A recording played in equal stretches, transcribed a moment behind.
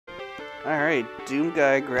Alright,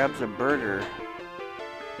 Doomguy grabs a burger.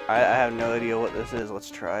 I have no idea what this is.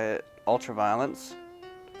 Let's try it. Ultra violence.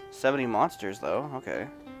 70 monsters, though. Okay.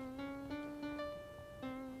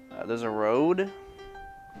 There's a road.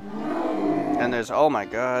 And there's... Oh my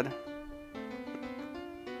god.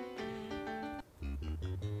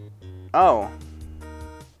 Oh.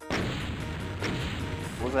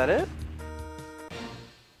 Was that it?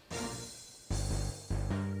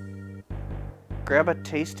 Grab a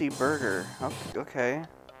tasty burger. Okay.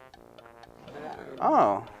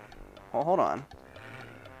 Oh. Well, hold on.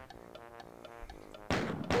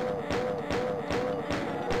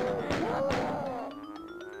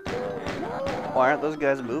 Why aren't those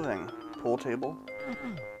guys moving? Pool table?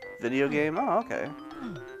 Video game? Oh, okay.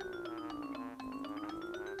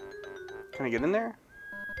 Can I get in there?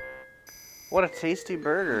 What a tasty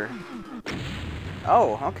burger.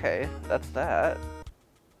 Oh, okay. That's that.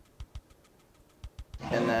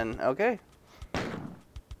 And then, okay.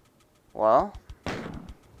 Well,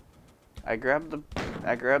 I grabbed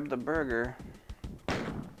the burger.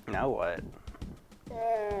 Now what?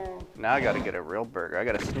 Now I gotta get a real burger. I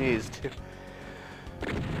gotta sneeze too.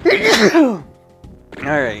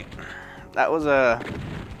 Alright. That was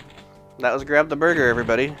grab the burger,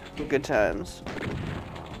 everybody. Good times.